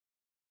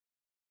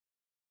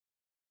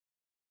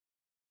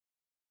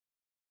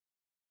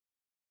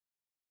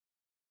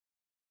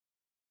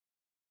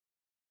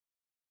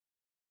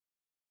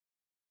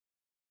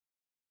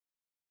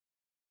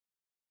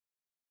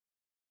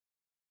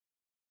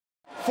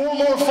4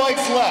 more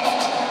fights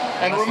left.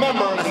 And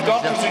remember, the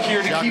doctors are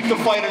here to keep the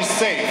fighters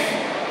safe,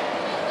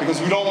 because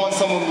we don't want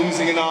someone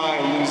losing an eye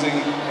or losing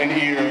an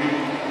ear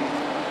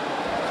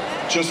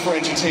just for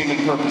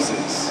entertainment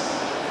purposes.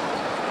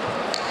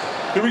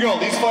 Here we go.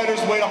 These fighters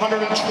weigh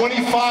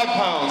 125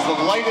 pounds,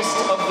 the lightest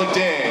of the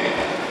day.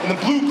 In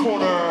the blue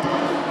corner,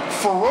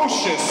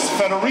 ferocious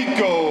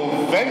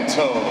Federico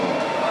Vento.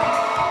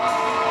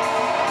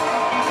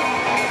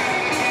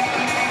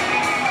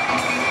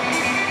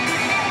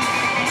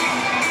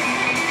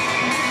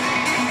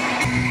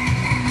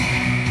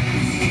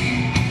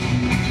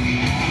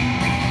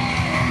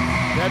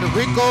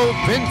 Federico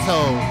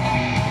Vento.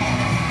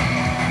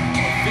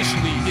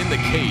 Officially in the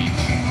cage,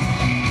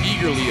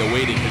 eagerly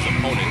awaiting his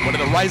opponent, one of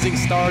the rising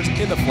stars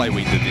in the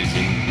flyweight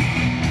division,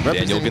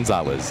 Daniel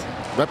Gonzalez.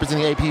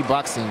 Representing AP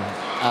Boxing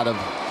out of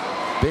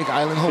Big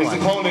Island, Hawaii. His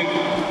opponent,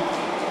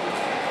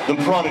 the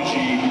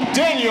prodigy,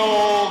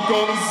 Daniel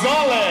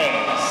Gonzalez.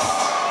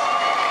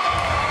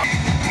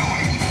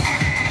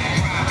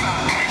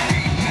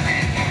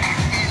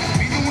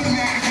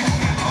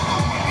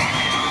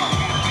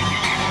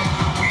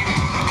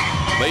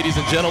 Ladies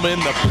and gentlemen,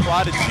 the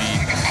prodigy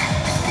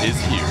is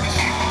here.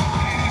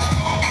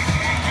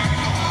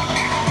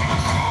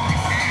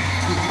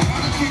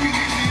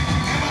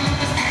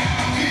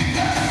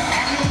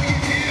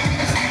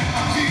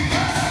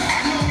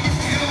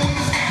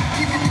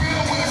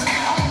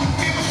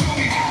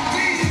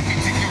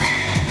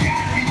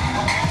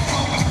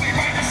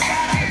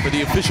 And for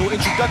the official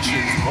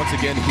introductions, once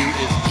again, here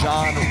is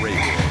John Ray,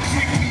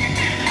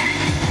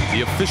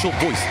 the official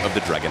voice of the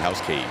Dragon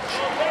House Cage.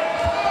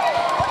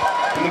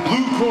 In the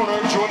blue corner,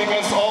 joining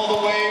us all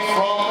the way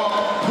from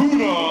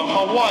Puna,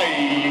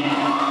 Hawaii.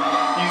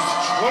 He's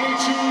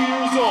 22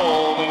 years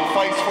old and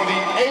fights for the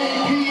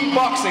AP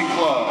Boxing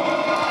Club.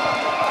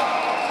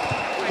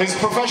 His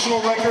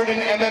professional record in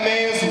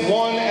MMA is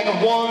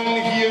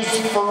 1-1. He is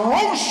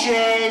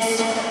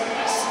ferocious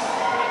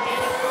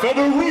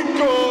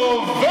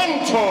Federico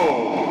Vento.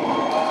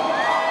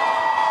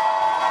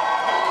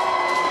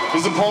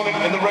 His opponent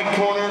in the red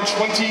corner,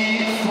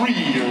 23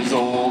 years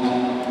old,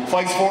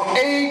 fights for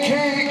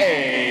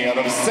AKA out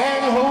of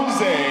San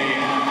Jose.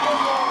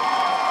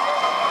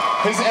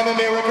 His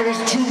MMA record is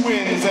 2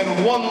 wins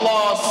and 1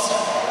 loss.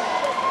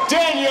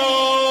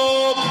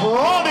 Daniel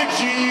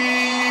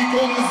Prodigy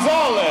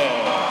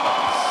Gonzalez.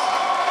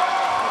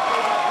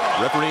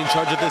 Referee in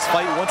charge of this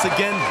fight, once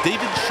again,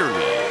 David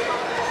Shirley.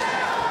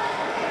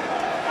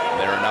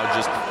 There are now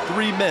just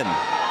 3 men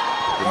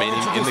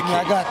remaining in the cage.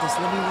 I got this.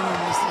 Let me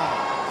win this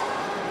time.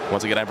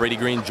 Once again, I'm Brady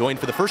Green, joined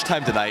for the first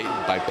time tonight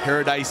by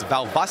Paradise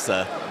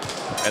Valvasa,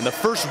 and the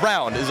first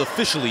round is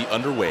officially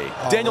underway.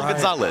 Daniel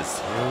Gonzalez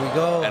Here we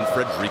go. and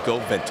Federico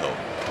Vento.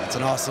 That's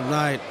an awesome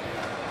night.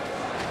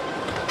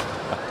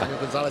 Daniel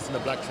Gonzalez in the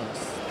black trunks.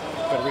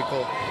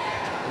 Federico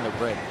in the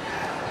red.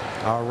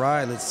 All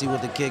right, let's see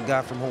what the kid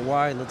got from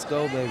Hawaii. Let's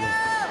go, baby.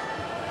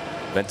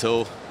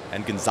 Vento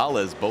and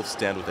Gonzalez both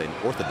stand with an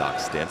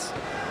orthodox stance.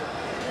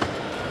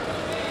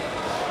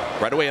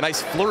 Right away, a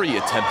nice flurry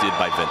attempted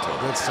by Vento.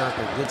 Good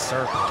circle, good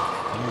circle.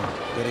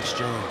 Good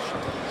exchange.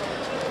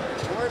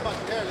 Don't worry about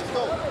the hair, let's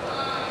go.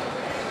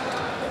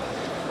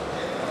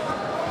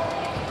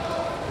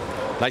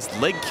 Nice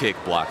leg kick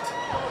blocked.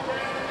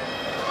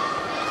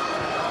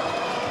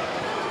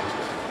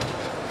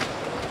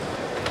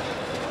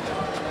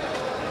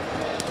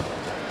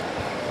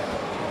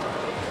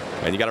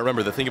 And you got to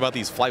remember, the thing about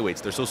these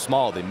flyweights, they're so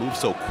small, they move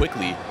so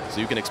quickly,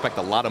 so you can expect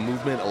a lot of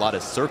movement, a lot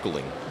of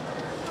circling.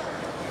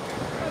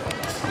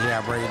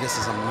 Yeah, Brady, this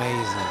is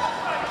amazing.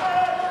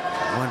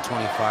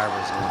 125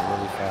 is going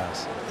really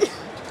fast.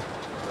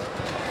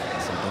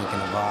 Some blink in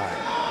the vibe.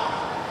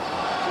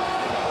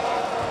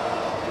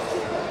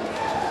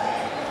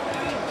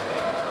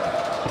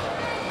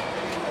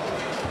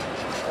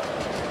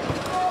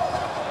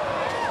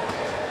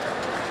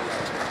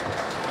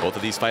 Both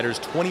of these fighters,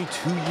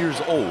 22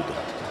 years old.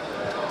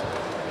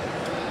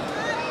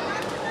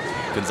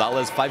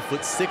 Gonzalez,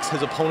 5'6",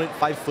 his opponent,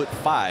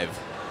 5'5".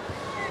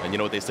 And you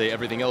know what they say,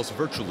 everything else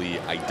virtually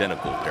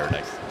identical,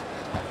 Paradise.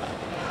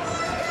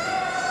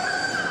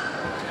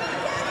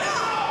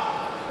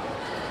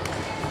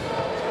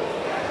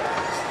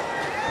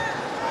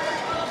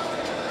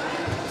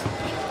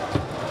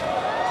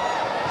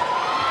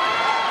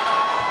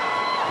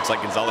 Looks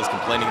like Gonzalez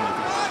complaining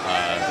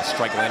that the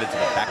strike landed to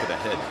the back of the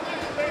head.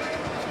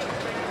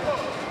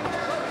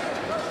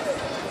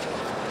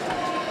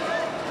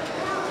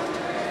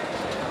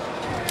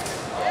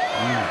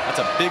 That's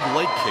a big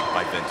leg kick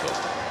by Vento.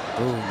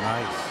 Ooh,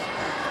 nice.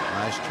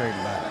 Nice trade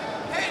back.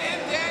 Hit him,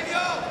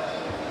 Daniel!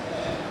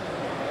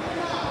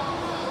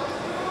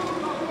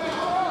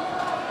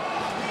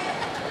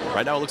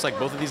 Right now, it looks like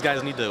both of these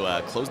guys need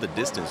to close the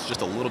distance just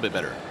a little bit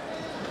better.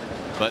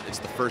 But it's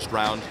the first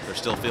round. They're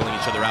still feeling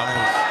each other out.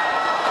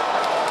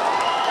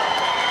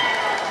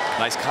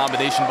 Nice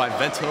combination by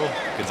Vento.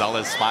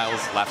 Gonzalez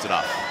smiles, laughs it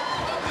off.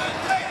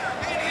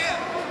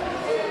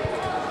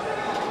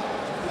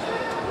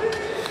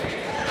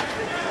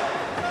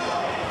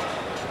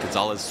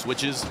 Gonzalez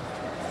switches,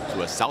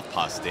 to a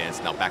southpaw stance,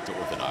 now back to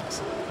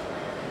orthodox.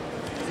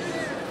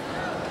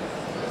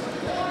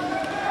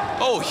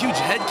 Oh, huge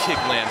head kick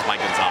lands by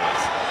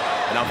Gonzalez.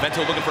 And now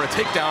Vento looking for a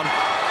takedown,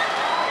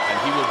 and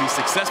he will be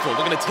successful.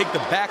 Looking to take the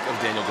back of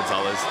Daniel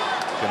Gonzalez.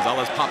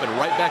 Gonzalez popping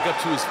right back up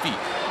to his feet.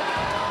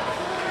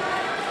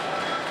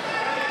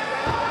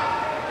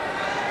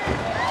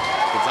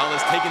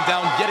 Gonzalez taken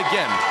down yet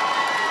again.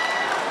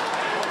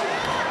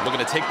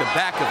 Looking to take the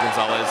back of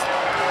Gonzalez.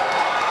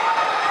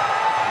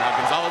 Now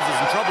Gonzalez is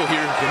in trouble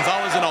here.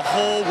 Gonzalez in a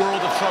whole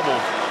world of trouble.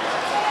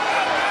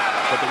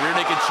 But the rear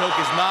naked choke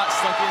is not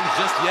sunk in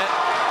just yet.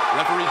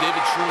 Referee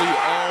David Shirley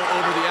all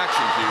over the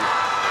action here.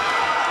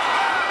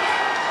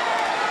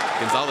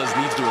 Gonzalez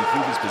needs to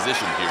improve his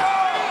position here.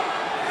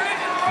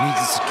 Needs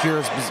to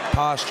secure his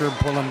posture,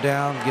 pull him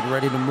down, get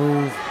ready to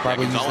move.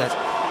 Probably use that.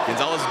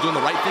 Gonzalez is doing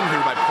the right thing here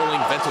by pulling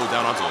Vento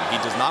down onto him.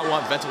 He does not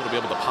want Vento to be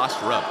able to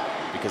posture up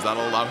because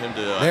that'll allow him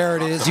to... there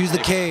it is. Use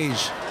the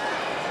cage.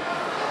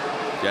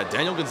 Yeah,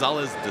 Daniel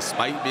Gonzalez,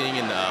 despite being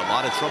in a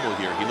lot of trouble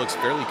here, he looks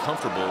fairly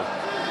comfortable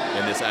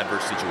in this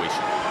adverse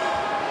situation.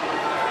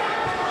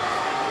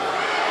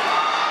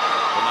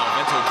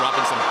 Vento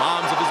dropping some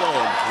bombs of his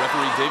own.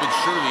 Referee David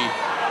Shirley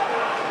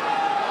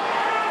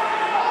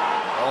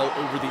all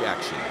over the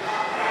action.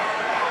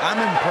 I'm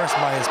impressed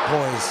by his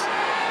poise.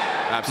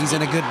 Absolutely. He's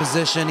in a good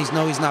position. He's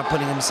not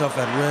putting himself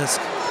at risk.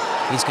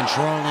 He's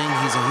controlling.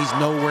 He's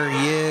know where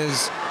he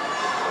is.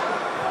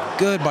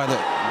 Good by the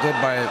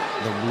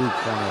blue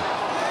corner.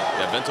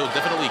 Yeah, Vento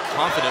definitely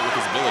confident with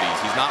his abilities.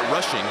 He's not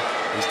rushing.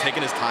 He's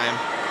taking his time,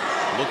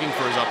 looking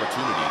for his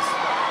opportunities.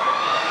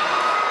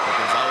 But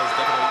Gonzalez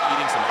definitely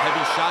eating some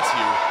heavy shots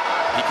here.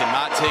 He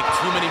cannot take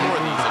too many more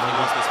of these if he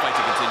wants this fight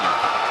to continue.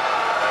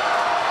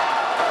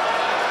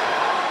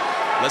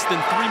 Less than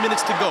 3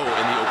 minutes to go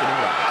in the opening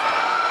round.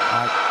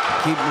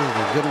 Keep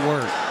moving. Good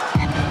work.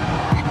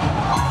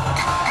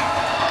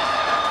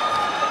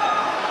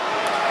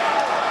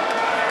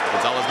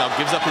 Gonzalez now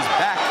gives up his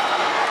back,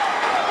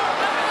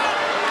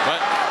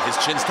 but his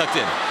chin's tucked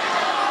in.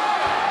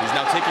 He's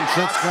now taking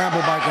shots. Good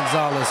scramble by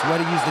Gonzalez.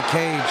 Way to use the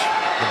cage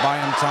to buy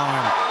him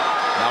time.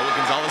 Now what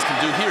Gonzalez can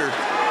do here,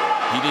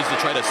 he needs to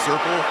try to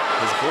circle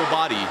his whole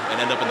body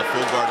and end up in the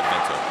full guard of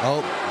Vento.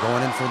 Oh,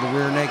 going in for the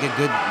rear naked.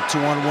 Good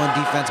 2-on-1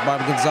 defense by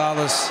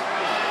Gonzalez.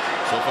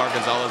 So far,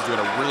 Gonzalez doing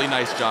a really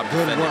nice job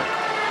defending. Good work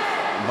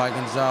by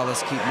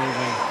Gonzalez. Keep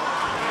moving.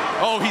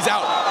 Oh, he's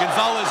out.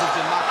 Gonzalez has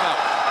been knocked out.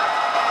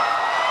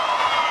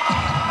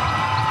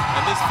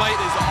 And this fight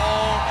is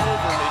all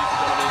over, ladies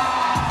and gentlemen.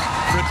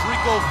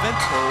 Federico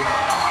Vento,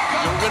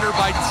 your winner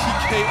by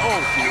TKO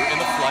here in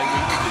the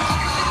flyweight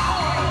division.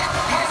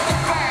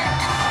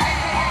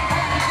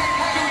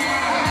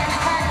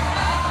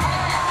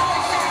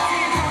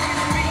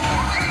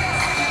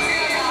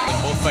 And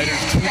both fighters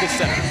to the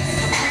center.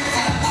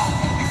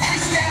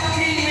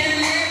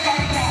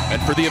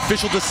 And for the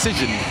official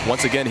decision,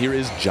 once again, here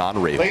is John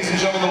Raven. Ladies and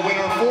gentlemen, the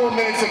winner, 4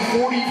 minutes and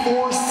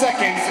 44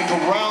 seconds into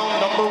round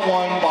number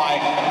 1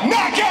 by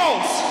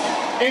knockout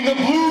in the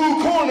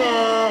blue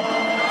corner,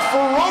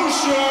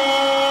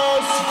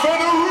 ferocious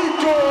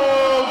Federico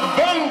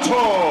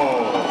Vento.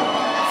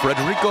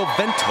 Federico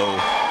Vento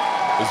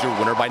is your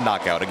winner by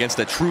knockout against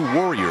a true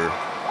warrior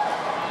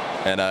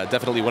and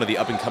definitely one of the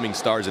up-and-coming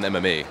stars in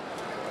MMA,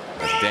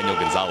 that's Daniel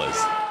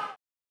Gonzalez.